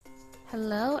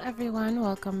Hello, everyone.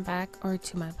 Welcome back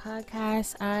to my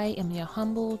podcast. I am your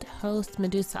humbled host,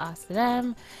 Medusa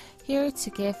Asadem, here to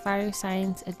give fire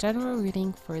signs a general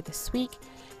reading for this week.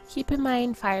 Keep in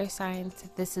mind, fire signs,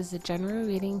 this is a general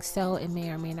reading, so it may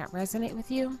or may not resonate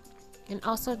with you. And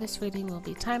also, this reading will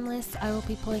be timeless. I will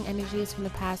be pulling energies from the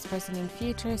past, present, and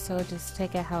future, so just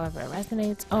take it however it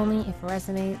resonates, only if it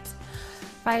resonates.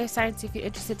 Fire signs, if you're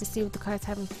interested to see what the cards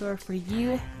have in store for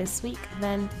you this week,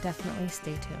 then definitely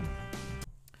stay tuned.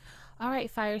 All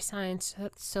right, fire signs.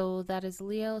 So that is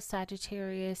Leo,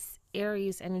 Sagittarius,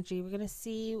 Aries energy. We're going to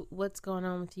see what's going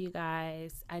on with you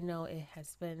guys. I know it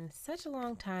has been such a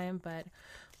long time, but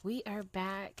we are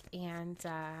back and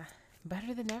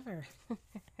better than ever.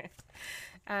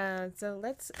 So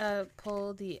let's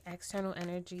pull the external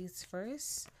energies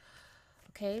first,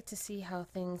 okay, to see how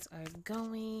things are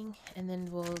going. And then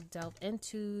we'll delve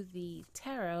into the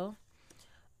tarot.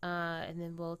 And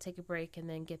then we'll take a break and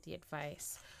then get the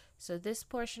advice. So this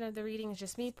portion of the reading is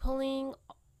just me pulling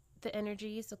the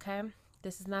energies, okay?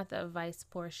 This is not the advice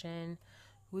portion.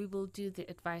 We will do the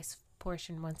advice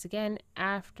portion once again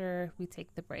after we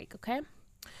take the break, okay?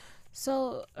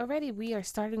 So already we are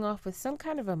starting off with some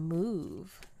kind of a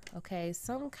move, okay?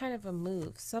 Some kind of a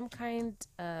move, some kind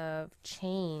of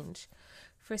change.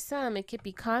 For some, it could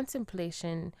be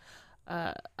contemplation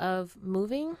of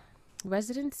moving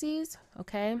residencies,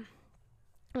 okay?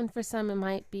 And for some, it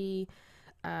might be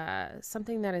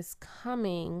something that is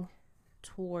coming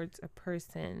towards a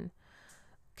person,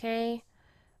 okay?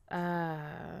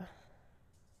 And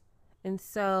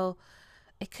so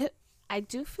it could, I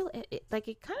do feel it like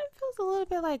it kind of feels a little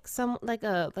bit like some like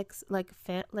a like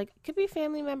it could be a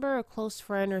family member or a close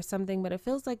friend or something, but it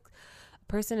feels like a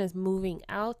person is moving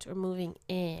out or moving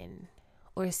in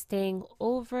or staying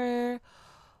over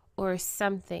or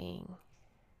something.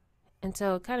 And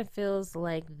so it kind of feels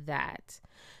like that.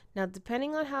 Now,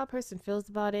 depending on how a person feels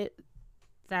about it,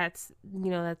 that's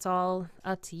all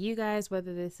up to you guys,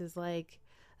 whether this is like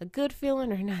a good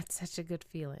feeling or not such a good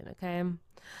feeling, okay?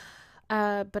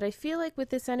 But I feel like with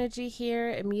this energy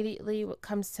here, immediately what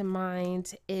comes to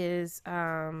mind is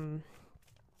not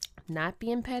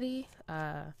being petty,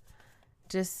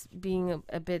 just being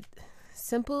a bit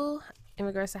simple in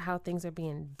regards to how things are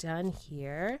being done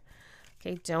here.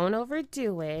 Okay, don't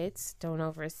overdo it. Don't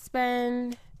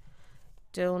overspend.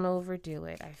 Don't overdo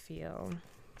it, I feel.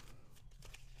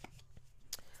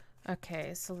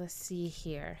 Okay, so let's see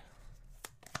here.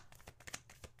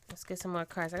 Let's get some more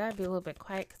cards. I gotta be a little bit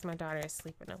quiet because my daughter is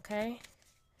sleeping, okay?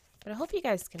 But I hope you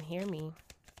guys can hear me.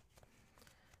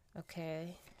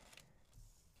 Okay.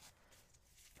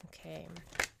 Okay.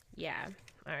 Yeah.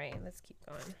 All right, let's keep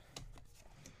going.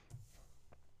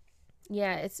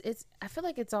 Yeah, it's I feel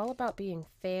like it's all about being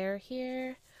fair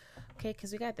here. Okay,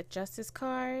 because we got the Justice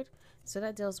card. So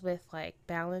that deals with like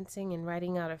balancing and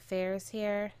writing out affairs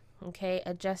here. Okay,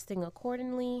 adjusting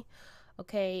accordingly.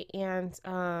 Okay, and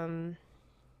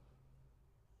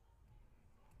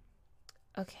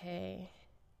okay.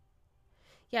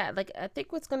 Yeah, like I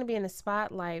think what's going to be in the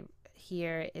spotlight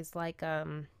here is like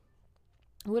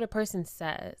what a person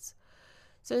says.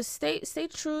 So stay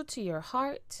true to your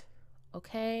heart,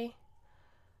 okay?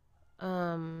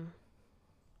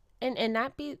 And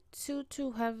not be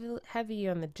too heavy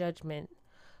on the judgment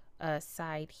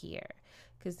side here,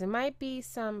 because there might be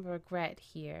some regret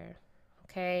here,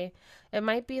 okay? It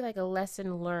might be like a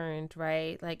lesson learned,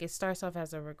 right? Like it starts off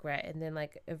as a regret and then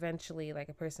like eventually like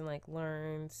a person like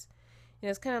learns.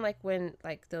 It's kind of like when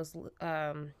like those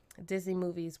Disney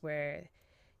movies where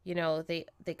they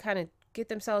kind of get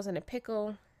themselves in a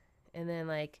pickle and then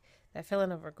like that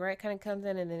feeling of regret kind of comes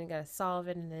in and then you gotta solve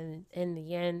it, and then in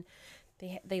the end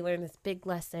they learn this big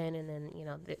lesson, and then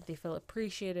they feel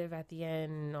appreciative at the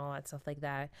end and all that stuff like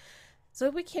that. So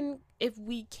if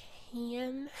we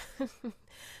can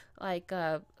like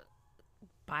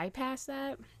bypass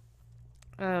that,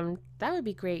 that would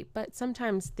be great. But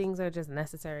sometimes things are just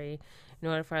necessary in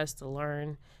order for us to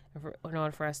learn, in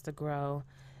order for us to grow.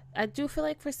 I do feel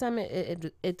like for some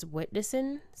it's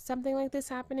witnessing something like this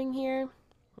happening here,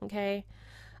 okay?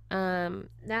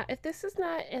 Now if this is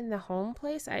not in the home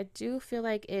place, I do feel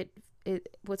like it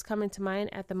what's coming to mind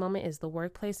at the moment is the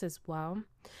workplace as well.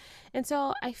 And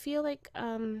so I feel like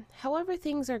however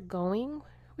things are going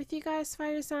with you guys,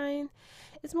 fire sign,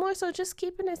 it's more so just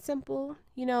keeping it simple,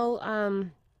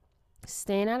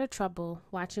 staying out of trouble,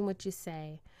 watching what you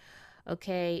say,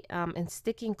 okay, and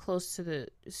sticking close,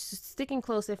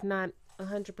 if not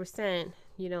 100%,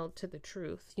 to the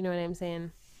truth. You know what I'm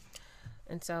saying?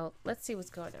 And so let's see what's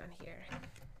going on here.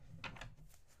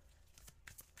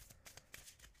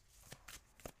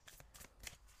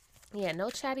 Yeah, no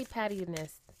chatty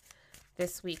pattiness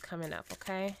this week coming up,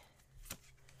 okay?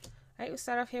 All right, we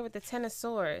start off here with the Ten of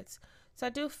Swords. So I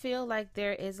do feel like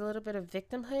there is a little bit of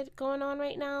victimhood going on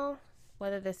right now,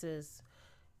 whether this is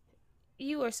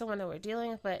you or someone that we're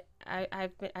dealing with. But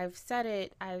I've said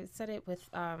it with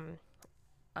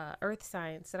earth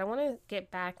signs that I want to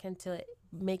get back into it,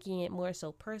 making it more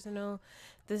so personal.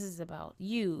 This is about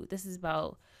you. This is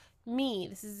about me.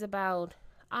 This is about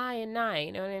I and I.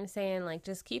 You know what I'm saying? Like,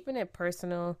 just keeping it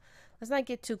personal. Let's not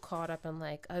get too caught up in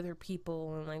like other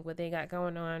people and like what they got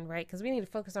going on, right? Because we need to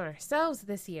focus on ourselves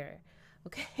this year,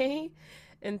 okay?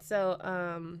 And so,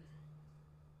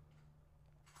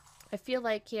 I feel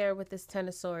like here with this Ten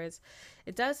of Swords,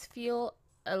 it does feel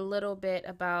a little bit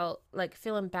about like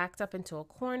feeling backed up into a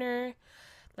corner.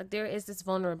 Like there is this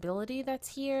vulnerability that's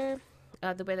here.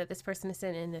 The way that this person is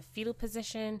sitting in the fetal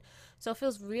position. So it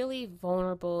feels really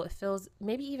vulnerable. It feels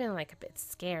maybe even like a bit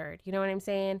scared. You know what I'm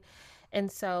saying?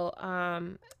 And so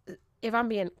if I'm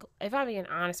being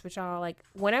honest with y'all, like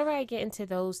whenever I get into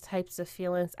those types of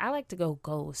feelings, I like to go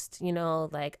ghost. You know,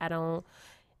 like I don't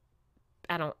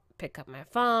pick up my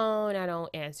phone. I don't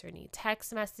answer any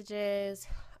text messages.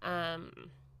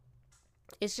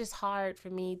 It's just hard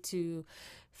for me to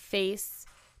face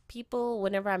people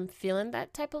whenever I'm feeling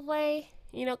that type of way,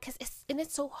 you know, because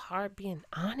it's so hard being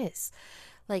honest.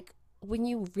 Like when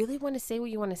you really want to say what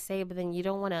you want to say, but then you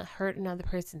don't want to hurt another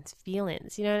person's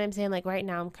feelings. You know what I'm saying? Like right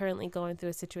now, I'm currently going through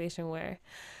a situation where,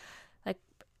 like,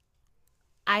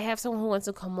 I have someone who wants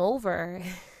to come over,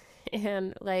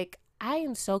 and like I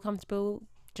am so comfortable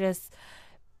just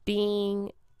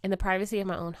being in the privacy of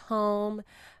my own home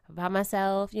by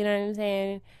myself, you know what I'm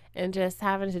saying? And just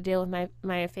having to deal with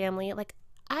my family. Like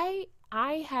I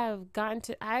have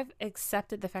I've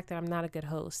accepted the fact that I'm not a good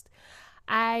host.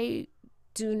 I'm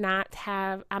not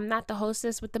the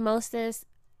hostess with the mostest.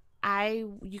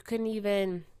 You couldn't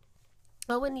even,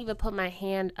 I wouldn't even put my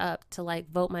hand up to like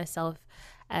vote myself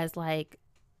as like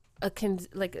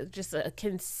just a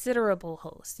considerable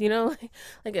host, you know,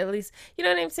 like at least, you know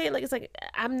what I'm saying? Like, it's like,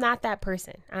 I'm not that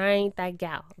person. I ain't that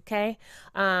gal. Okay.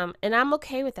 And I'm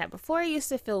okay with that. Before I used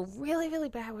to feel really, really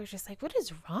bad. Where it's just like, what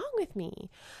is wrong with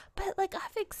me? But like,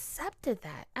 I've accepted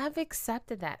that.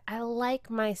 I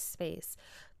like my space.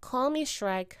 Call me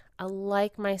Shrek. I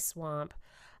like my swamp.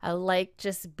 I like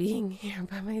just being here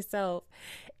by myself.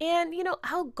 And you know,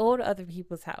 I'll go to other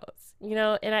people's house. You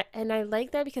know, and I like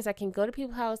that because I can go to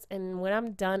people's house and when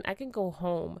I'm done, I can go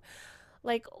home.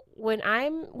 Like when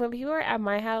people are at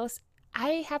my house,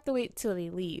 I have to wait till they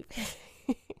leave.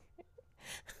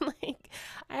 Like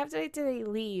I have to wait till they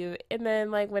leave, and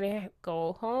then like when I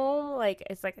go home, like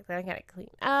it's like I gotta clean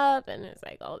up, and it's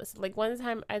like all this. Like one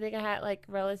time, I think I had like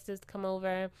relatives come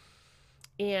over,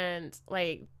 and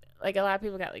like a lot of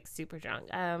people got like super drunk.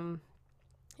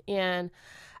 And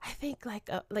I think like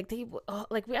they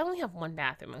like we only have one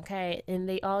bathroom, okay, and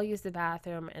they all use the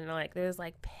bathroom, and like there's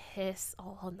like piss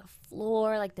all on the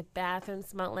floor, like the bathroom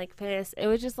smelled like piss. It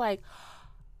was just like,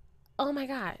 oh my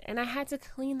god, and I had to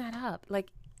clean that up. Like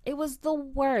it was the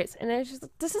worst, and it's just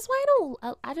this is why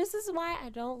this is why I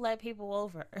don't let people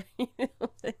over. You know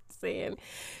what I'm saying?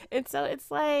 And so it's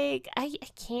like I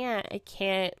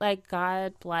can't like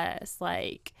God bless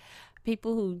like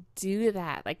people who do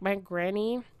that. Like my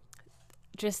granny,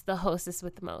 just the hostess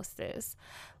with the mostest.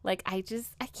 Like I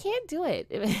can't do it.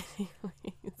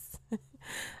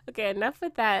 Okay, enough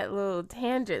with that little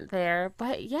tangent there.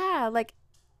 But yeah, like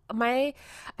I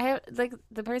have like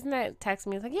the person that texted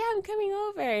me is like, yeah, I'm coming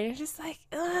over, and it's just like,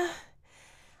 um,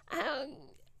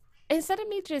 instead of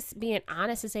me just being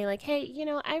honest and saying like, hey, you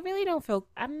know, I really don't feel,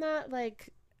 I'm not like,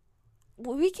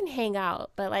 we can hang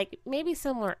out, but like maybe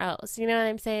somewhere else. You know what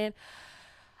I'm saying?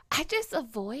 I just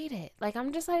avoid it. Like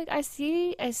I'm just like I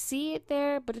see it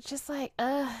there, but it's just like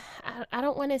I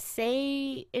don't want to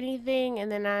say anything, and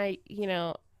then you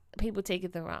know, people take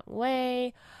it the wrong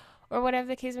way or whatever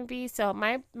the case may be. So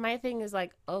my thing is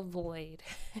like avoid.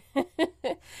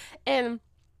 And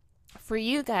for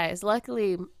you guys,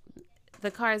 luckily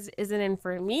the cards isn't in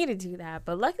for me to do that,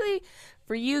 but luckily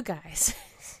for you guys,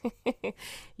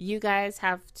 you guys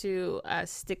have to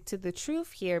stick to the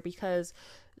truth here, because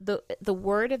the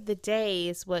word of the day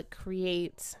is what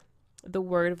creates the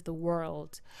word of the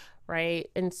world, right?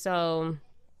 And so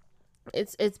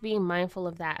it's being mindful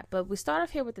of that. But we start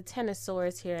off here with the Ten of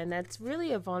Swords here, and that's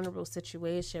really a vulnerable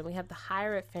situation. We have the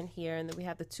Hierophant here, and then we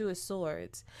have the Two of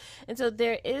Swords. And so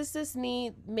there is this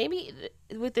need, maybe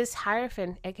with this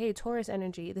Hierophant, aka Taurus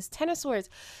energy, this Ten of Swords,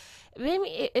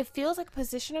 maybe it feels like a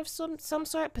position of some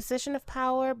sort, position of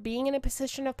power, being in a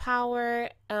position of power.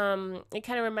 It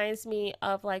kind of reminds me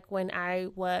of like when I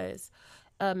was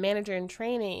a manager in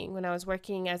training, when I was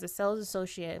working as a sales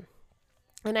associate.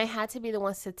 And I had to be the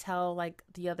ones to tell like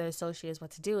the other associates what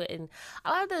to do. And a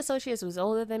lot of the associates was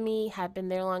older than me, had been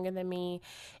there longer than me,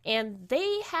 and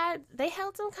they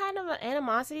held some kind of an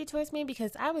animosity towards me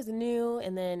because I was new.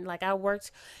 And then like I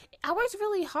worked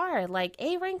really hard. Like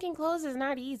A ranking clothes is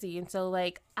not easy, and so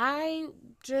like I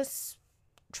just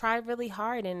tried really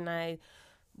hard, and I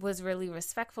was really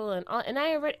respectful, and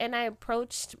I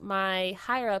approached my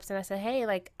higher ups and I said, hey,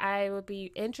 like I would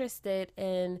be interested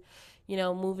in,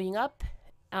 moving up,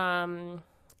 um,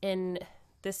 in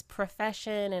this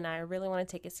profession, and I really want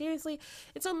to take it seriously.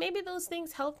 And so maybe those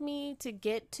things helped me to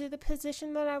get to the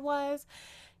position that I was,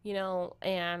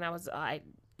 and I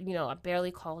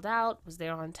barely called out, was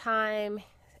there on time,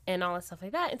 and all that stuff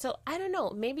like that. And so I don't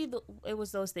know, maybe it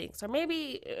was those things, or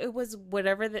maybe it was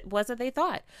whatever that was that they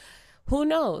thought. Who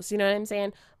knows? You know what I'm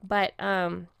saying? But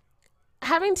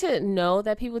having to know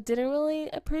that people didn't really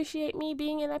appreciate me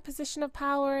being in that position of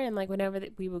power, and like whenever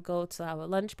we would go to our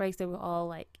lunch breaks, they would all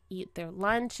like eat their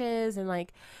lunches, and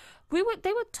like they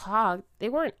would talk. They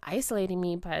weren't isolating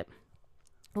me, but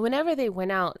whenever they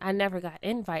went out, I never got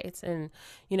invites, and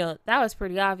that was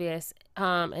pretty obvious.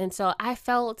 And so I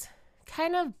felt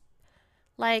kind of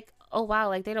like, oh wow,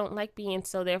 like they don't like me, and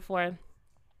so therefore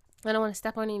I don't want to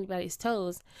step on anybody's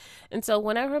toes. And so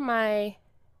whenever my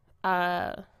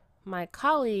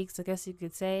colleagues, I guess you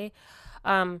could say,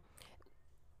 um,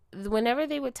 whenever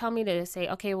they would tell me to say,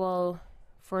 okay, well,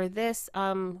 for this,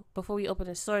 before we open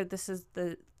the store, this is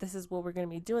what we're gonna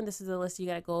be doing. This is the list you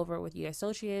gotta go over with your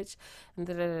associates, and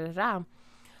da da da da.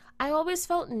 I always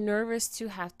felt nervous to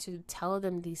have to tell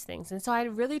them these things, and so I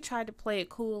really tried to play it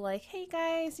cool, like, hey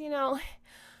guys, and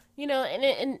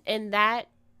that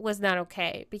was not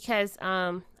okay, because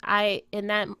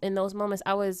in those moments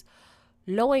I was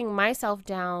lowering myself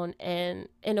down, and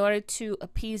in order to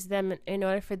appease them, in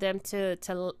order for them to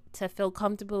feel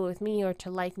comfortable with me or to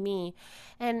like me.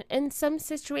 And in some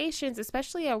situations,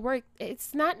 especially at work,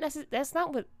 that's not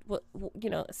what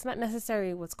it's not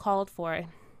necessarily what's called for,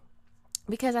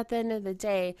 because at the end of the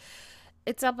day,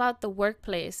 it's about the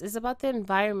workplace. It's about the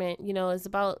environment. It's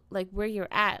about like where you're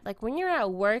at. Like when you're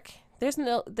at work, there's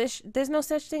no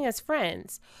such thing as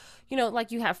friends.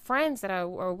 Like you have friends that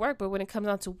are work, but when it comes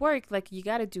down to work, like you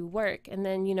got to do work, and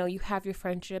then you have your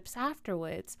friendships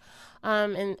afterwards,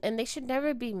 and they should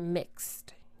never be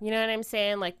mixed. You know what I'm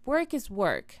saying? Like work is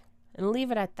work, and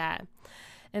leave it at that.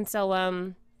 And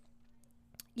so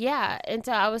yeah, and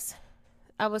so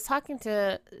I was talking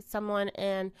to someone,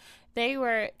 and they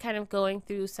were kind of going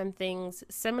through some things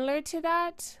similar to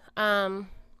that.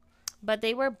 But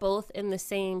they were both in the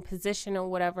same position or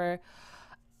whatever.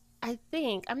 I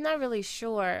think, I'm not really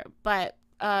sure, but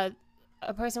a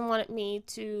person wanted me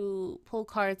to pull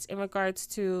cards in regards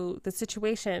to the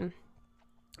situation.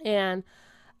 And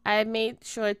I made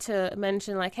sure to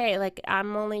mention, like, hey, like,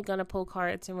 I'm only going to pull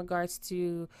cards in regards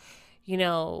to, you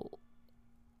know,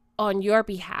 on your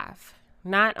behalf,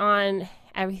 not on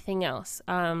everything else.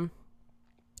 And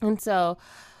so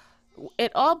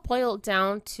it all boiled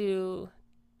down to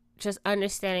just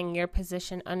understanding your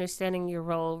position, understanding your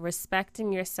role,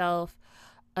 respecting yourself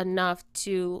enough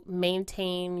to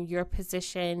maintain your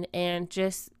position, and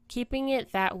just keeping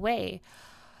it that way,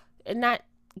 and not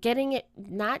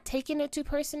taking it too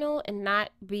personal, and not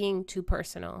being too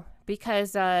personal,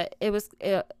 because it was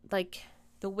like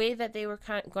the way that they were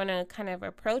gonna kind of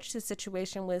approach the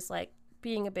situation was like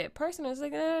being a bit personal. It's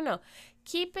like, no,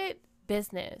 keep it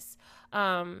business,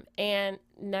 and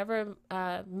never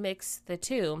mix the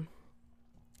two.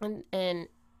 And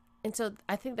so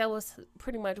I think that was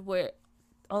pretty much where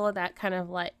all of that kind of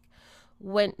like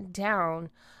went down,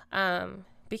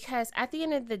 because at the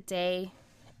end of the day,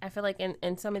 I feel like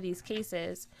in some of these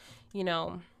cases, you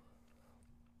know,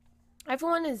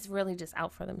 everyone is really just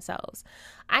out for themselves.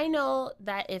 I know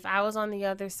that if I was on the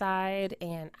other side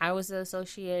and I was the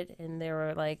associate, and there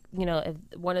were like, if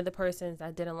one of the persons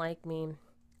that didn't like me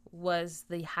was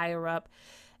the higher up,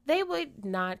 they would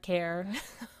not care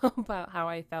about how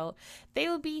I felt. They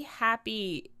would be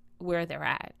happy where they're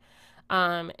at.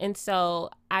 And so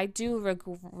I do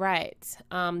regret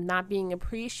not being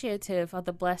appreciative of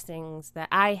the blessings that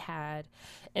I had,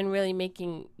 and really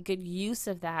making good use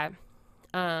of that.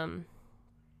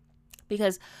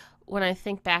 Because when I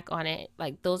think back on it,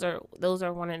 like those are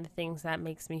one of the things that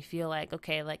makes me feel like,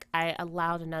 okay, like I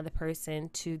allowed another person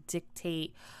to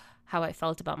dictate how I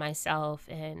felt about myself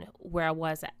and where I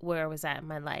was at in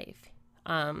my life.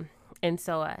 And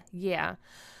so yeah.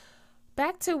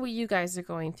 Back to what you guys are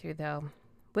going through though.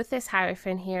 With this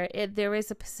Hierophant here, there is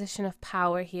a position of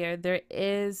power here. There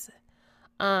is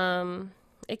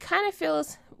it kind of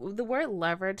feels, the word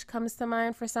leverage comes to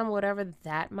mind for some, whatever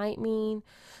that might mean.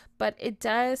 But it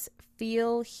does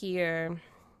feel here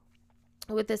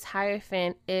with this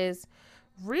Hierophant is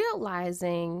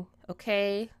realizing,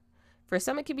 okay, for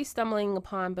some it could be stumbling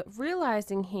upon, but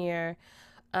realizing here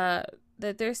uh,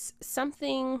 that there's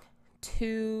something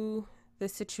to the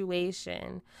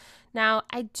situation. Now,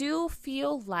 I do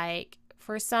feel like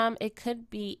for some it could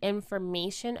be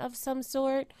information of some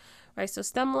sort, right? So,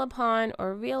 stumble upon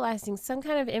or realizing some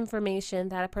kind of information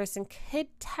that a person could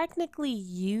technically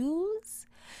use.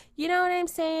 You know what I'm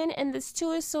saying? And this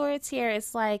Two of Swords here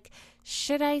is like,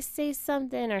 should I say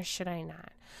something or should I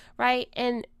not? Right?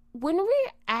 And when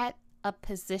we're at a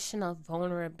position of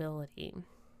vulnerability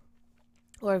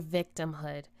or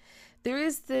victimhood, there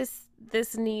is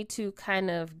this need to kind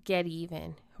of get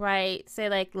even, right? Say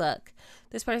like, look,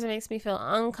 this person makes me feel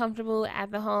uncomfortable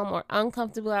at the home or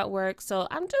uncomfortable at work, so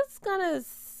I'm just gonna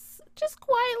just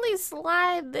quietly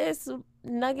slide this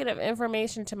nugget of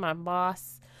information to my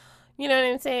boss. You know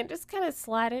what I'm saying? Just kind of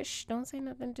slide it. Shh, don't say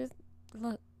nothing. Just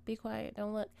look, be quiet,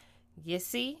 don't look. You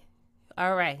see?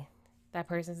 All right, that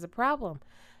person's a problem.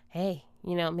 Hey,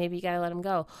 maybe you gotta let them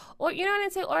go. Or, you know what I'm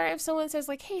saying? Or if someone says,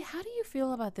 like, hey, how do you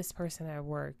feel about this person at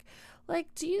work?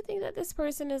 Like, do you think that this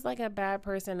person is like a bad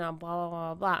person? Blah, blah,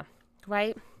 blah, blah.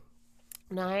 Right?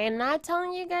 Now, I am not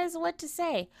telling you guys what to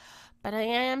say, but I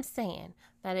am saying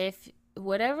that if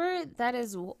whatever that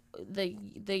is,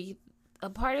 a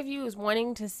part of you is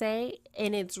wanting to say,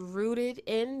 and it's rooted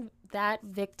in that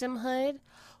victimhood,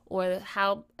 or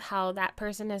how that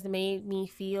person has made me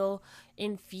feel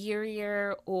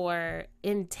inferior or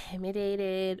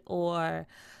intimidated or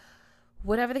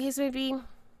whatever the case may be,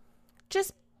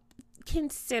 just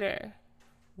consider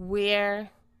what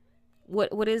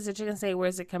is it you're gonna say,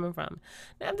 where's it coming from.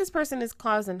 Now if this person is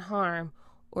causing harm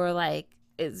or like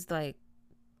is like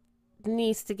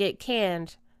needs to get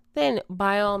canned, then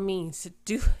by all means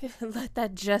do let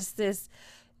that justice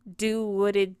do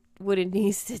what it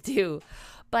needs to do.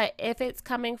 But if it's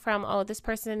coming from, oh, this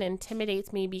person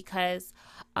intimidates me because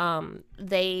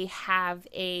they have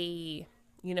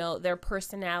their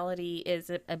personality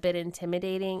is a bit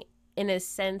intimidating in a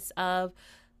sense of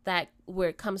that, where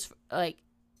it comes like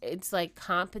it's like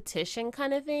competition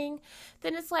kind of thing,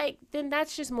 then it's like, then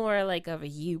that's just more like of a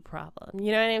you problem.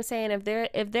 You know what I'm saying? If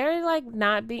they're like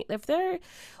not being, if they're,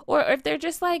 or if they're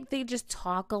just like, they just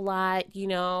talk a lot,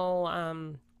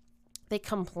 they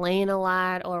complain a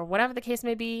lot or whatever the case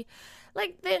may be,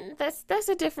 like, then that's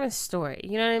a different story.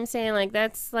 You know what I'm saying? Like,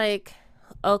 that's like,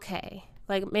 okay,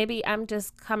 like maybe I'm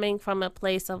just coming from a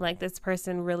place of like, this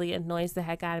person really annoys the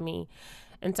heck out of me,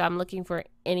 and so I'm looking for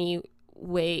any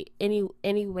way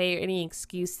or any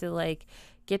excuse to like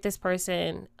get this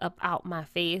person up out my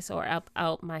face or up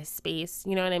out my space.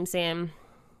 You know what I'm saying?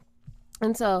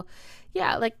 And so,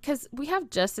 yeah, like, because we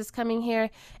have justice coming here,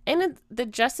 and the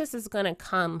justice is going to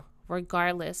come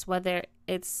regardless, whether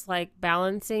it's like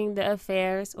balancing the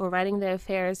affairs or writing the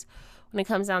affairs when it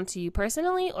comes down to you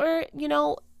personally, or,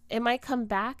 it might come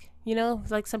back,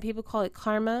 like some people call it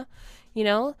karma,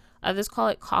 others call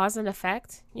it cause and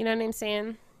effect. You know what I'm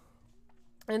saying?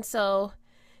 And so,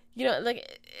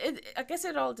 like, I guess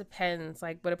it all depends,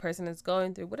 like, what a person is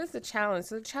going through. What is the challenge?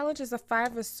 So the challenge is the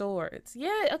Five of Swords.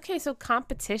 Yeah, okay, so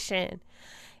competition.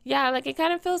 Yeah, like, it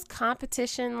kind of feels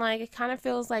competition, like, it kind of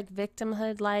feels like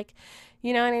victimhood, like,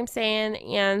 you know what I'm saying?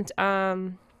 And,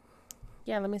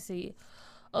 yeah, let me see.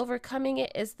 Overcoming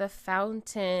it is the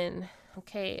Fountain.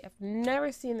 Okay, I've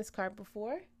never seen this card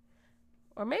before.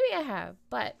 Or maybe I have,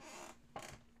 but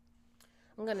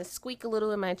I'm going to squeak a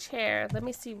little in my chair. Let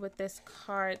me see what this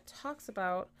card talks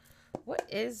about. What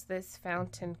is this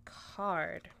Fountain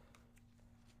card?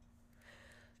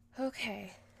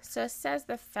 Okay, so it says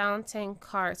the Fountain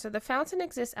card. So the Fountain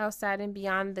exists outside and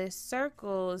beyond the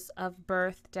circles of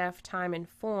birth, death, time, and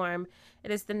form.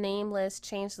 It is the nameless,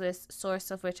 changeless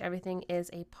source of which everything is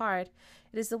a part.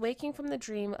 It is the waking from the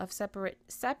dream of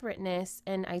separateness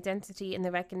and identity in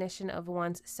the recognition of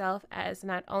one's self as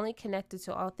not only connected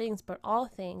to all things, but all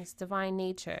things, divine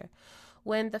nature.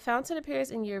 When the Fountain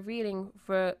appears in your reading,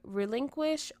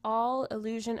 relinquish all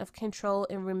illusion of control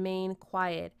and remain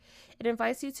quiet. It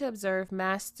invites you to observe,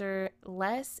 master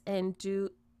less, and to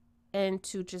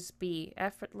just be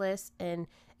effortless and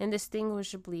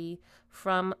indistinguishably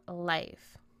from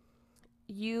life.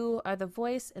 You are the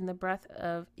voice and the breath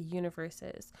of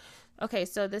universes. Okay,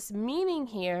 so this meaning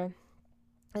here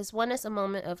is one is a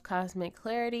moment of cosmic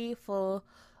clarity, fully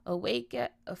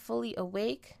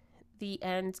awake, the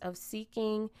end of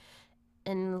seeking,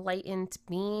 enlightened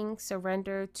being,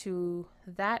 surrender to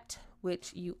that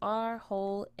which you are,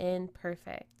 whole and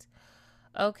perfect.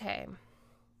 Okay.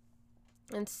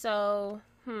 And so,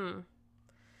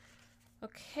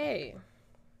 okay.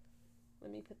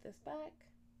 Let me put this back.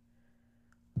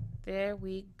 There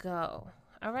we go.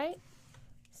 All right.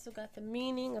 So got the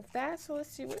meaning of that. So let's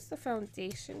see, what's the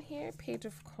foundation here? Page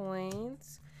of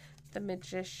Coins, the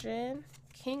Magician,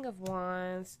 King of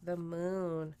Wands, the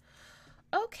Moon.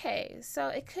 Okay, so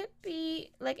it could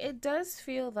be like, it does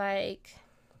feel like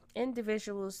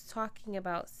individuals talking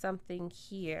about something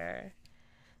here.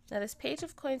 Now, this Page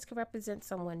of Coins could represent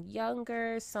someone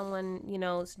younger, someone, you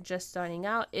know, just starting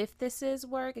out. If this is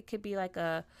work, it could be like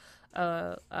a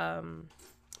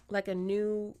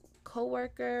new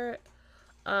coworker.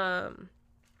 Um,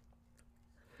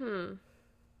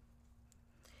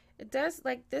 It does,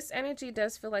 like, this energy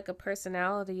does feel like a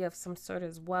personality of some sort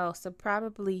as well. So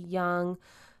probably young,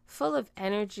 full of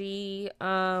energy.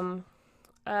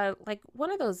 Like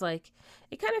one of those, like,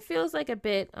 it kind of feels like a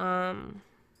bit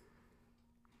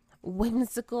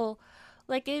whimsical.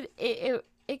 Like it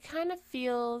kind of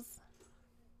feels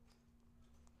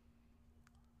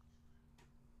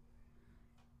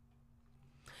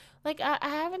like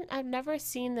I've never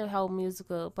seen the whole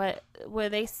musical, but where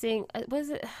they sing, was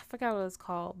it, I forgot what it was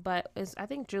called, but it's, I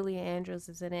think Julia Andrews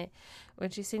is in it, when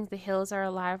she sings "The Hills Are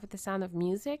Alive with the Sound of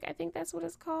Music." I think that's what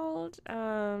it's called.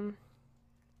 And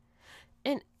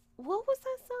what was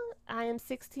that song? I am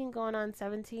 16 going on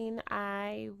 17.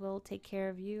 I will take care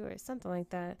of you, or something like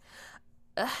that.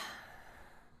 Ugh,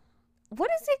 what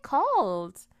is it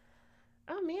called?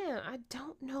 Oh man, I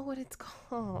don't know what it's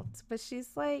called. But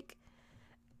she's like,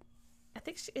 I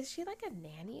think is she like a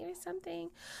nanny or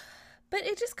something? But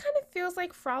it just kind of feels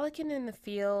like frolicking in the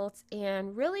fields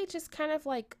and really just kind of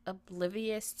like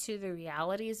oblivious to the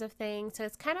realities of things. So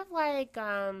it's kind of like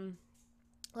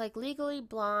Legally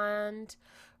Blonde,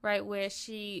 right, where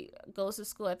she goes to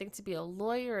school, I think, to be a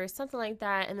lawyer or something like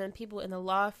that, and then people in the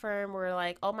law firm were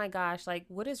like, oh my gosh, like,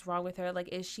 what is wrong with her? Like,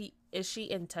 is she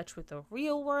in touch with the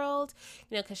real world?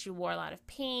 You know, because she wore a lot of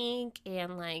pink,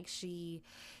 and like she,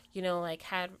 you know, like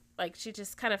had, like, she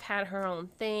just kind of had her own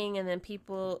thing, and then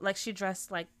people, like, she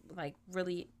dressed like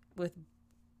really with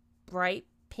bright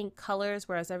pink colors,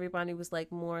 whereas everybody was like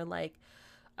more like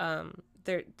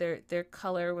their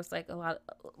color was like a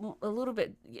little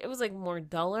bit, it was like more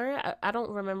duller. I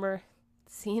don't remember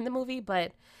seeing the movie,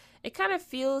 but it kind of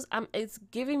feels, it's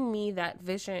giving me that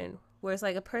vision where it's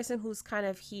like a person who's kind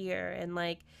of here, and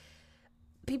like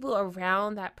people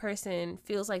around that person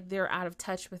feels like they're out of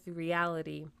touch with the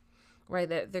reality, right?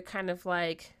 They're kind of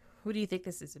like, what do you think,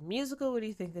 this is a musical? What do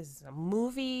you think, this is a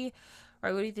movie?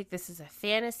 Or what do you think, this is a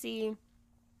fantasy?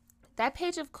 That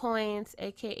Page of Coins,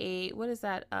 aka, what is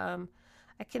that?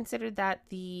 I considered that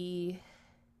the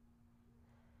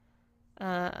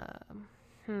um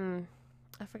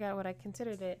I forgot what I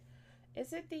considered it.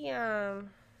 Is it the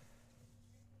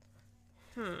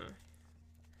trying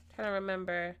to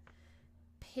remember.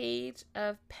 Page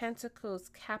of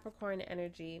Pentacles, Capricorn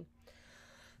energy.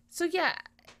 So yeah,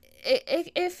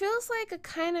 it feels like a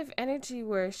kind of energy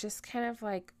where it's just kind of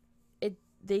like, it,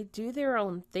 they do their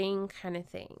own thing kind of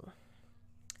thing,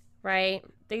 right?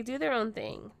 They do their own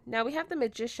thing. Now we have the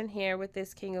Magician here with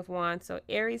this King of Wands. So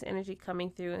Aries energy coming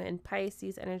through and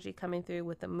Pisces energy coming through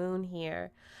with the Moon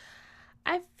here.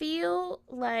 I feel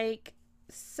like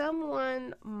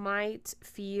someone might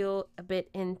feel a bit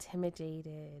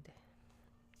intimidated.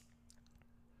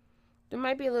 There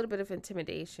might be a little bit of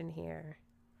intimidation here.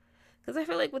 Because I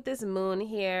feel like with this Moon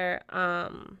here,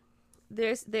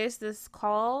 there's this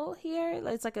call here.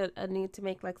 It's like a need to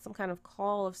make like some kind of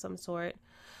call of some sort.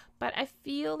 But I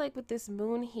feel like with this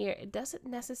Moon here, it doesn't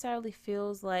necessarily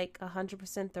feels like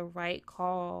 100% the right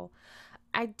call.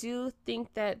 I do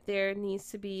think that there needs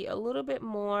to be a little bit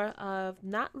more of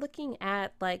not looking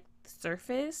at like the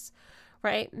surface,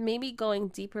 right? Maybe going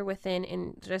deeper within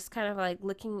and just kind of like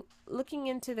looking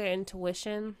into their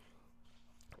intuition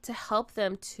to help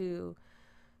them to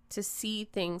see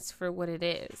things for what it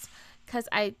is. Cuz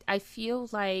I feel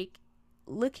like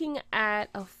looking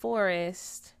at a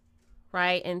forest,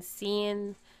 right, and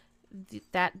seeing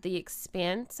the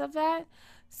expanse of that,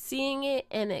 seeing it,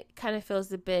 and it kind of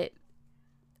feels a bit,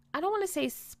 I don't want to say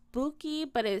spooky,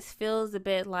 but it feels a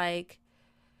bit like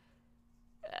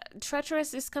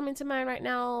treacherous is coming to mind right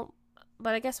now.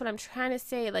 But I guess what I'm trying to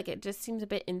say, like, it just seems a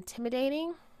bit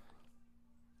intimidating.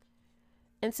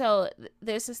 And so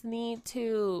there's this need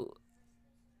to,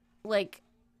 like,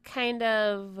 kind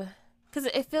of, because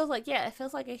it feels like, yeah, it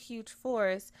feels like a huge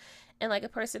force, and like a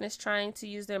person is trying to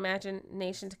use their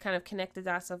imagination to kind of connect the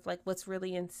dots of like what's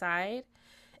really inside.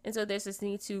 And so there's this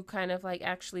need to kind of like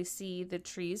actually see the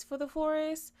trees for the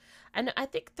forest. And I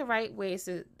think the right way is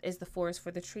the forest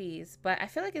for the trees, but I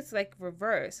feel like it's like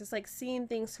reverse. It's like seeing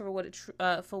things for what it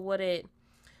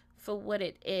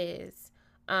is.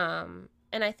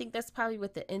 And I think that's probably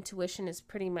what the intuition is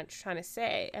pretty much trying to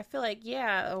say. I feel like,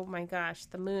 yeah, oh my gosh,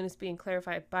 the moon is being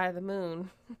clarified by the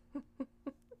moon.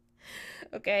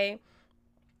 Okay.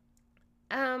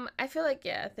 I feel like,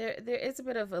 yeah, there is a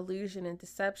bit of illusion and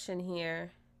deception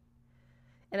here.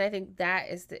 And I think that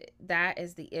is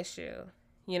the issue.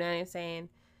 You know what I'm saying?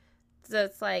 So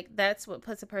it's like that's what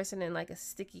puts a person in like a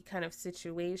sticky kind of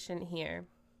situation here.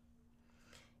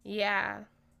 Yeah.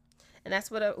 And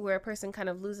that's where a person kind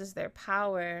of loses their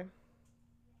power.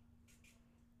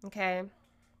 Okay.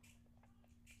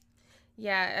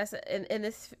 Yeah, as in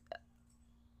this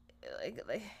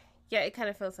like yeah, it kind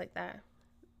of feels like that.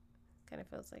 Kind of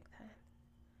feels like that.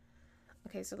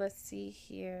 Okay, so let's see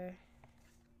here.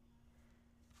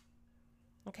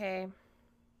 Okay.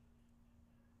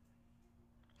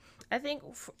 I think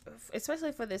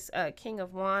especially for this King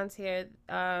of Wands here,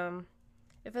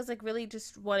 it feels like really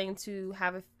just wanting to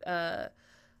have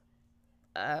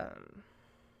um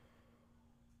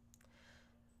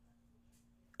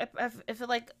I feel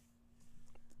like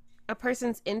a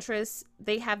person's interests,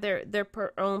 they have their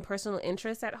own personal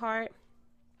interests at heart,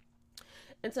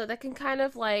 and so that can kind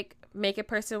of like make a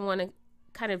person want to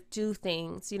kind of do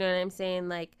things, you know what I'm saying?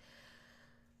 Like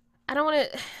I don't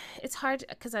want to it's hard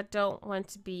because I don't want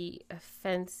to be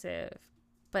offensive,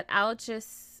 but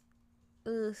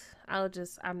ugh,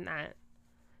 I'm not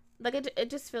like it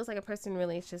just feels like a person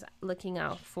really is just looking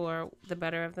out for the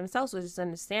better of themselves, which is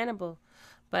understandable,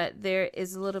 but there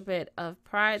is a little bit of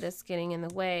pride that's getting in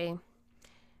the way,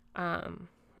 um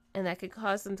and that could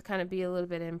cause them to kind of be a little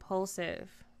bit impulsive.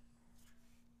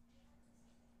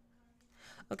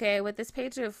 Okay, with this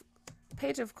page of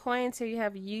coins here, you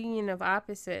have union of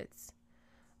opposites.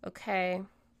 Okay.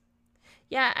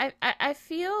 Yeah, I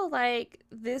feel like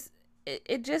this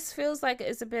it just feels like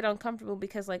it's a bit uncomfortable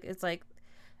because like it's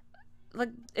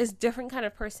different kind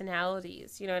of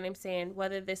personalities, you know what I'm saying?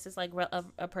 Whether this is like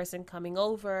a person coming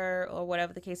over or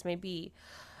whatever the case may be.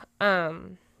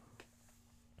 Um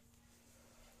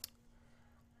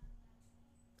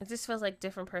it just feels like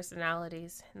different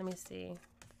personalities. Let me see.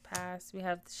 Past, we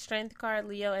have the Strength card,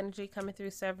 Leo energy coming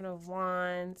through, 7 of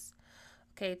Wands.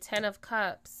 Okay, 10 of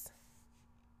Cups.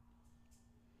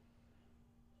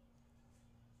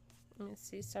 Let me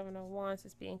see. 7 of Wands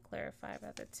is being clarified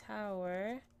by the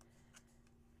Tower.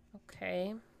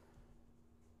 Okay.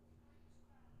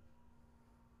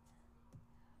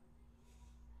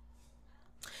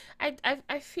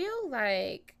 I feel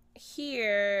like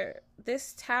here,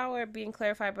 this Tower being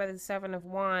clarified by the 7 of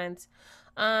Wands,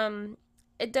 um,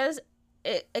 it does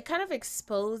it kind of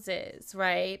exposes,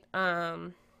 right?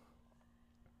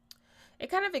 It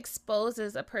kind of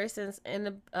exposes a person's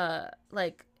in a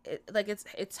like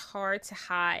it's hard to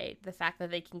hide the fact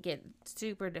that they can get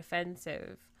super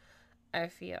defensive, I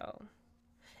feel.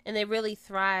 And they really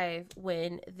thrive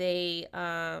when they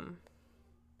are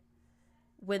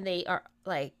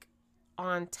like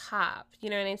on top.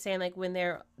 You know what I'm saying? Like when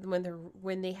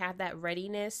they have that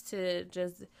readiness to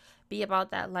just be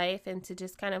about that life and to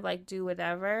just kind of like do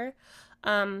whatever.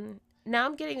 Now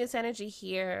I'm getting this energy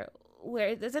here where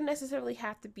it doesn't necessarily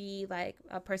have to be like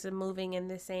a person moving in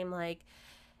the same like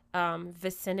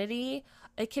vicinity.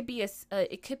 It could be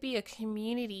a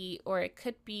community, or it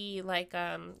could be like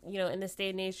in this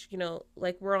day and age,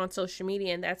 like we're on social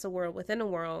media and that's a world within a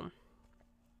world.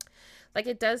 Like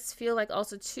it does feel like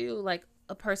also too like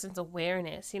a person's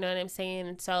awareness, you know what I'm saying?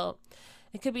 And so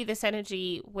it could be this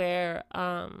energy where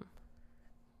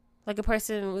like a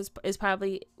person is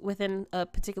probably within a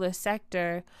particular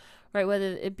sector, right?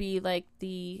 Whether it be like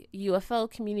the UFO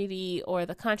community or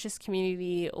the conscious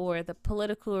community or the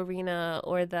political arena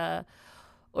or the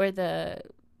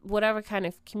whatever kind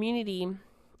of community,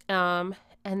 and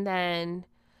then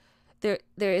there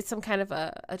is some kind of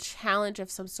a challenge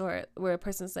of some sort where a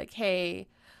person's like, hey,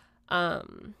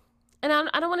 and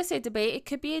I don't want to say debate. It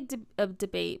could be a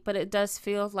debate, but it does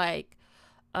feel like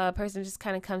a person just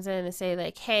kind of comes in and say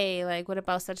like, hey, like what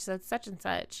about such and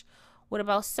such? What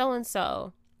about so and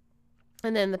so?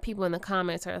 And then the people in the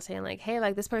comments are saying like, hey,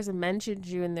 like this person mentioned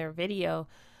you in their video.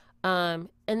 And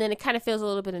then it kind of feels a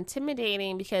little bit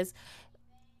intimidating because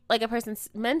like a person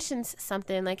mentions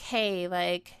something like, hey,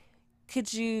 like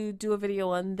could you do a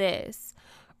video on this,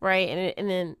 right? And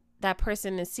then that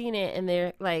person is seeing it and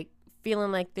they're like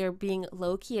feeling like they're being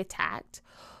low-key attacked,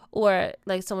 or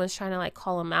like someone's trying to like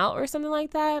call them out or something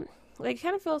like that. Like it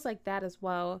kind of feels like that as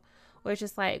well, where it's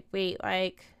just like, wait,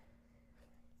 like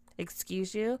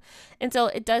excuse you. And so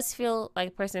it does feel like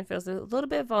a person feels a little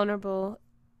bit vulnerable,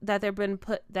 that they're being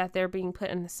put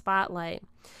in the spotlight.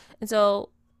 And so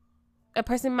a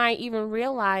person might even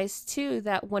realize too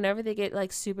that whenever they get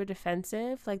like super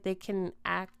defensive, like they can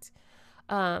act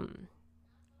um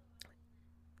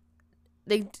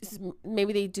they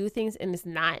maybe they do things and it's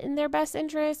not in their best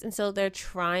interest, and so they're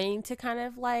trying to kind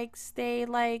of like stay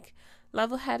like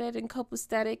level-headed and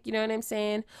copacetic, you know what I'm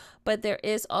saying? But there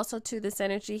is also to this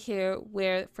energy here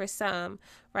where for some,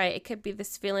 right, it could be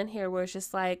this feeling here where it's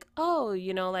just like, oh,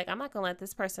 you know, like I'm not gonna let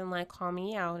this person like call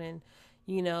me out and,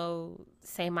 you know,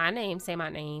 say my name,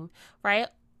 right?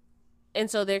 And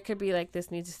so there could be like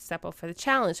this need to step up for the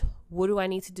challenge. What do I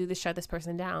need to do to shut this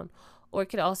person down? Or it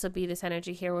could also be this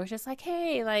energy here where it's just like,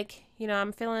 hey, like, you know,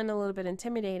 I'm feeling a little bit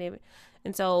intimidated.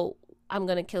 And so I'm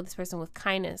going to kill this person with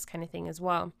kindness kind of thing as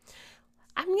well.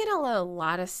 I'm getting a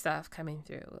lot of stuff coming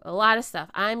through. A lot of stuff.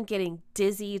 I'm getting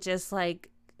dizzy, just like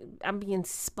I'm being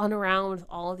spun around with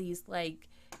all these like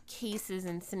cases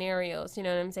and scenarios. You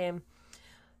know what I'm saying?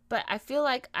 But I feel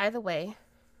like either way,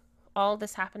 all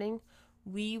this happening,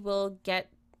 we will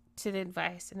get to the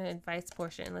advice and the advice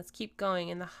portion. Let's keep going.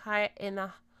 In the heart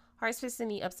space in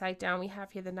the upside down, we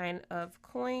have here the 9 of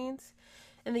coins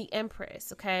and the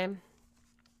Empress. Okay,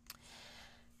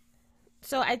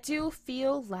 so I do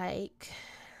feel like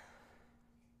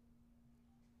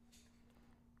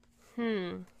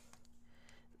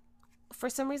for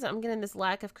some reason I'm getting this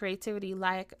lack of creativity,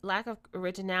 lack of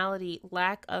originality,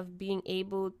 lack of being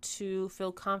able to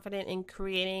feel confident in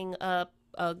creating a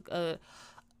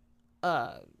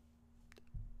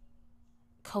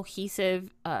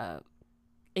cohesive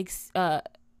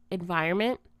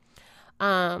environment.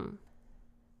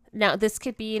 Now this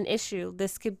could be an issue.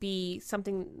 This could be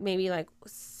something maybe like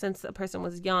since the person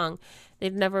was young,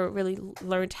 they've never really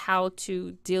learned how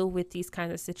to deal with these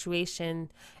kinds of situations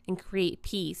and create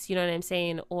peace. You know what I'm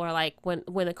saying? Or like when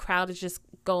the crowd is just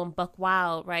going buck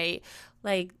wild, right?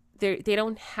 Like they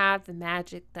don't have the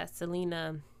magic that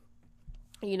Selena,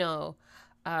 you know,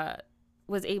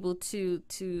 was able to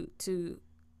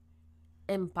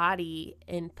embody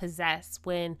and possess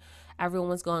when everyone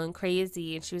was going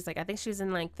crazy. And she was like, I think she was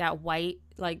in like that white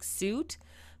like suit,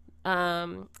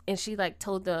 and she like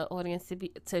told the audience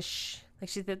to shh, like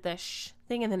she did the shh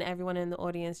thing, and then everyone in the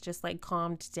audience just like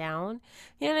calmed down.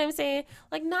 You know what I'm saying?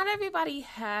 Like not everybody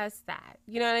has that,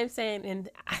 you know what I'm saying? And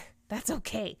that's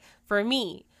okay for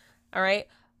me, all right?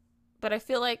 But I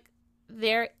feel like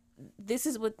this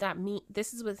is what that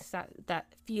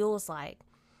feels like,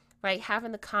 right?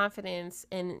 Having the confidence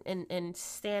and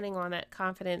standing on that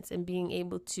confidence and being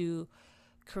able to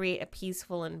create a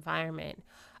peaceful environment,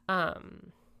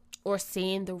 or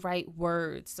saying the right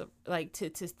words, like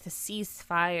to cease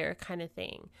fire kind of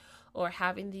thing, or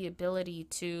having the ability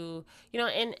to, you know.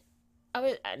 And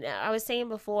I was saying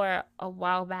before a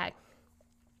while back,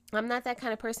 I'm not that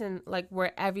kind of person like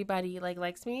where everybody like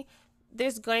likes me.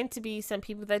 There's going to be some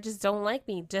people that just don't like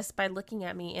me just by looking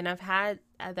at me. And I've had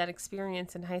that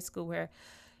experience in high school where,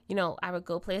 you know, I would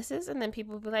go places and then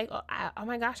people would be like, oh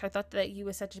my gosh, I thought that you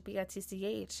was such a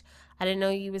BITCH. I didn't know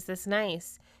you was this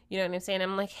nice. You know what I'm saying?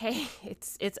 I'm like, hey,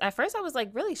 it's at first I was like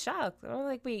really shocked. I was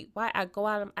like, wait, why?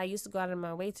 I used to go out of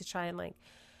my way to try and like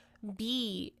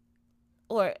be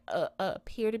or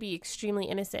appear to be extremely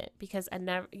innocent, because I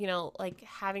never, you know, like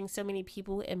having so many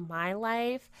people in my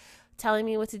life telling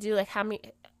me what to do, like how many,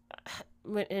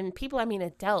 and people, I mean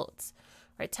adults,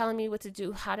 right, telling me what to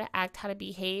do, how to act, how to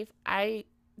behave. I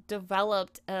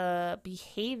developed a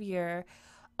behavior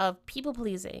of people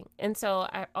pleasing. And so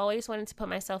I always wanted to put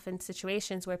myself in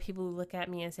situations where people would look at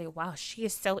me and say, wow, she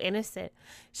is so innocent.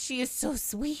 She is so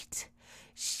sweet.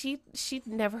 She'd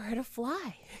never hurt a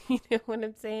fly. You know what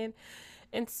I'm saying?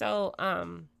 And so,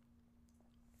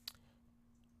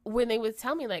 when they would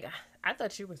tell me like, I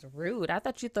thought you was rude. I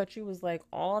thought you was like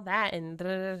all that and da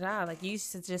da da. Like you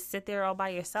used to just sit there all by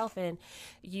yourself and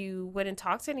you wouldn't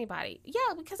talk to anybody.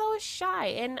 Yeah, because I was shy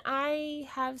and I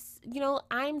have, you know,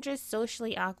 I'm just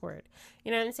socially awkward.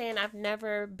 You know what I'm saying? I've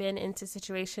never been into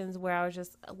situations where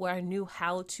where I knew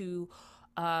how to,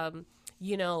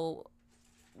 you know,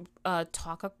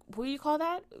 talk. What do you call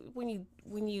that when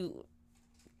you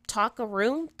talk a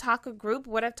room, talk a group,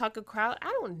 talk a crowd?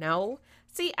 I don't know.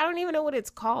 See, I don't even know what it's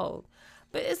called.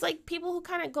 But it's like people who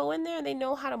kind of go in there and they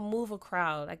know how to move a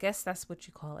crowd. I guess that's what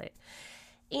you call it.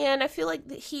 And I feel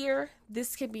like here,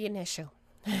 this could be an issue.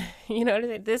 You know what I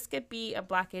mean? This could be a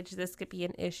blockage. This could be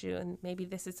an issue. And maybe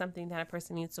this is something that a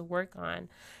person needs to work on,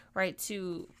 right?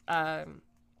 To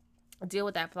deal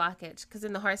with that blockage. Because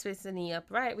in the heart space in the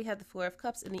upright, we have the Four of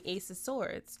Cups and the Ace of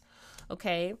Swords.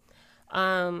 Okay.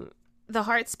 The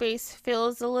heart space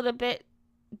feels a little bit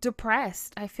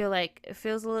depressed. I feel like it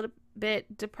feels a little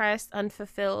bit depressed,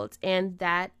 unfulfilled, and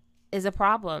that is a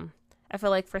problem. I feel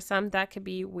like for some that could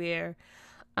be where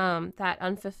that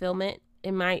unfulfillment,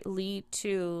 it might lead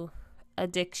to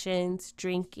addictions,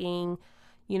 drinking,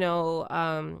 you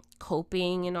know,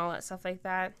 coping and all that stuff like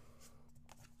that.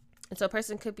 And so a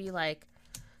person could be like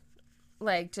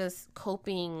just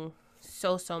coping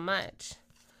so much.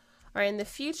 All right, in the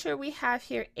future, we have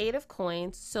here 8 of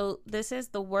coins. So this is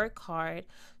the work card.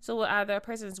 So either a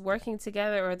person is working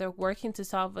together or they're working to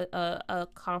solve a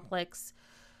complex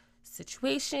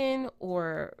situation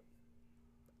or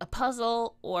a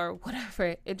puzzle or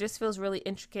whatever. It just feels really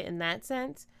intricate in that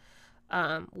sense.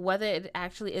 Whether it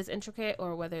actually is intricate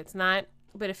or whether it's not,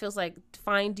 but it feels like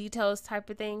fine details type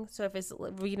of thing. So if it's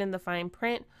reading the fine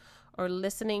print or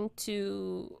listening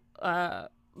to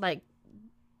like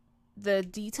the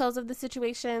details of the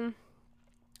situation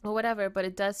or whatever, but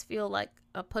it does feel like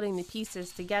putting the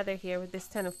pieces together here with this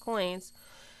 10 of coins.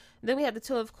 Then we have the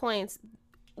 2 of coins.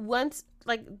 Once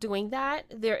like doing that,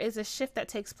 there is a shift that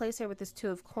takes place here with this 2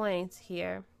 of coins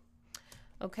here.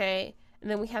 Okay. And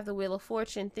then we have the Wheel of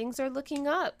Fortune. Things are looking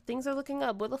up. Things are looking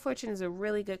up. Wheel of Fortune is a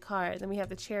really good card. Then we have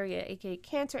the Chariot, aka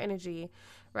Cancer energy,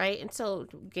 right? And so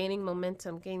gaining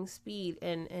momentum, gaining speed,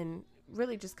 and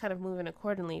really just kind of moving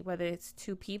accordingly, whether it's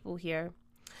 2 people here.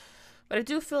 But I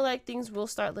do feel like things will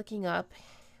start looking up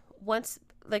once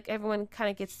like everyone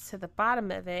kind of gets to the bottom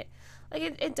of it. Like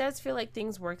it does feel like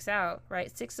things works out,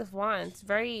 right? 6 of Wands,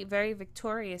 very, very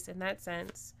victorious in that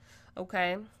sense.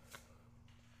 Okay.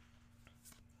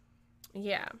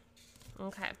 Yeah.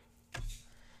 Okay.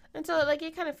 And so like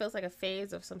it kind of feels like a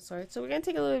phase of some sort. So we're going to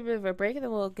take a little bit of a break and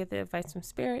then we'll get the advice from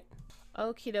Spirit.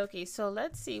 Okie dokie. So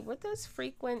let's see. What does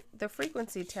the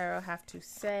Frequency Tarot have to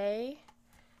say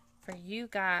for you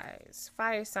guys?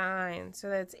 Fire signs. So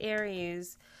that's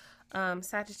Aries,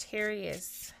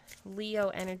 Sagittarius, Leo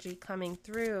energy coming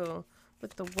through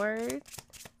with the word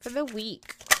for the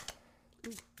week.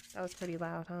 Ooh, that was pretty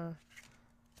loud, huh?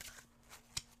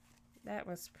 That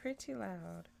was pretty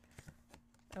loud.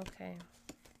 Okay.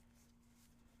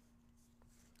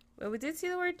 Well, we did see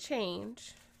the word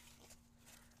change.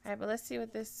 All right, but let's see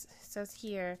what this says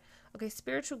here. Okay,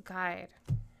 spiritual guide.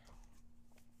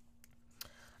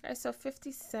 All right, so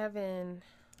 57.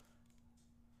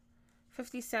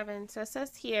 57. So it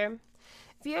says here,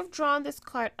 if you have drawn this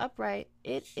card upright,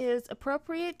 it is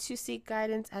appropriate to seek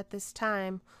guidance at this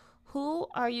time. Who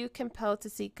are you compelled to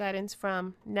seek guidance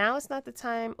from? Now is not the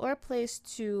time or place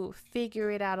to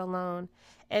figure it out alone.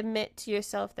 Admit to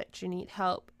yourself that you need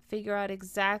help. Figure out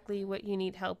exactly what you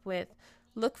need help with.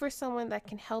 Look for someone that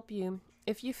can help you.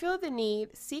 If you feel the need,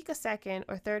 seek a second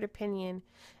or third opinion.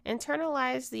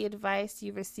 Internalize the advice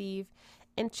you receive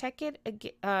and check it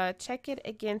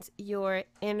against your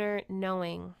inner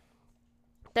knowing.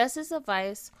 Does this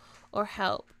advice or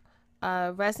help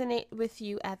resonate with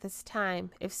you at this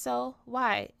time? If so,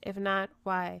 why? If not,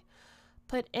 why?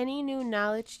 Put any new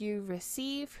knowledge you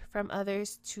receive from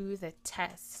others to the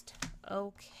test.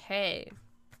 Okay.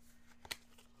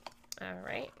 All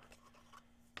right.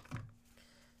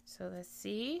 So let's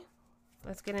see.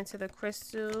 Let's get into the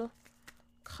crystal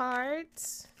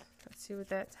cards. Let's see what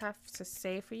that has to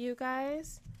say for you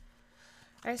guys.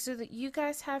 All right, so that you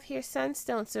guys have here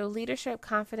Sunstone, so leadership,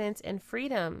 confidence, and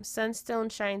freedom. Sunstone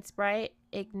shines bright,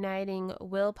 igniting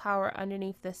willpower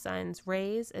underneath the sun's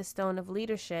rays, a stone of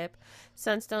leadership.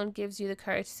 Sunstone gives you the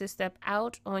courage to step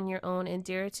out on your own and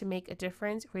dare to make a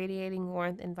difference, radiating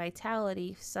warmth and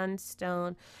vitality.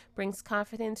 Sunstone brings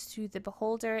confidence to the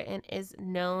beholder and is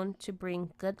known to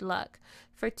bring good luck.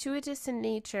 Fortuitous in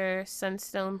nature,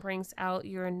 Sunstone brings out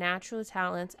your natural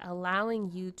talents,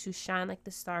 allowing you to shine like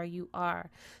the star you are.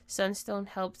 Sunstone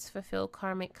helps fulfill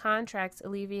karmic contracts,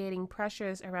 alleviating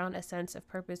pressures around a sense of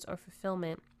purpose or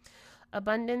fulfillment.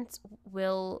 Abundance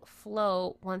will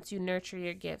flow once you nurture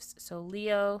your gifts. So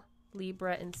Leo,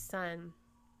 Libra, and Sun.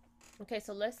 Okay,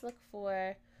 so let's look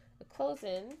for a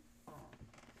closing.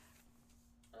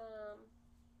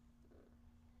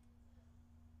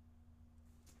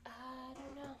 I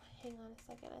don't know. Hang on a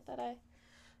second.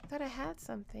 I thought I had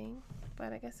something,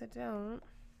 but I guess I don't.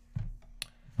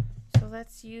 So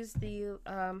let's use the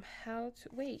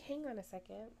wait, hang on a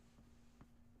second.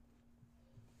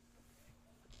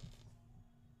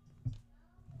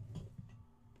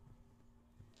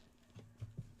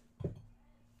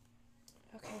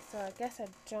 Okay, so I guess I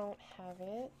don't have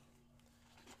it.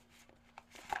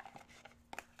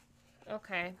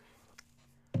 Okay.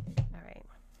 All right.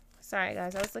 Sorry,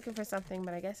 guys. I was looking for something,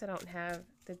 but I guess I don't have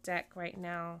the deck right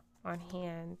now on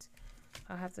hand.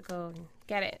 I'll have to go and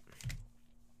get it.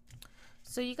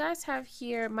 So you guys have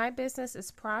here, my business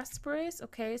is prosperous.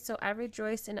 Okay, so I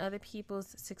rejoice in other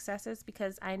people's successes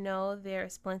because I know there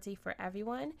is plenty for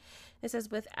everyone. It says,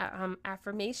 with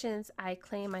affirmations, I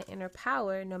claim my inner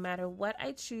power. No matter what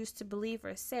I choose to believe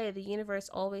or say, the universe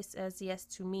always says yes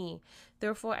to me.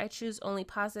 Therefore, I choose only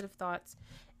positive thoughts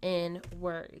and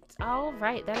words. All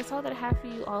right, that is all that I have for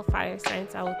you, all fire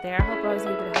signs out there. I hope I was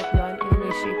able to help you out in any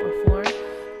way, shape, or form.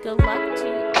 Good luck to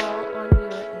you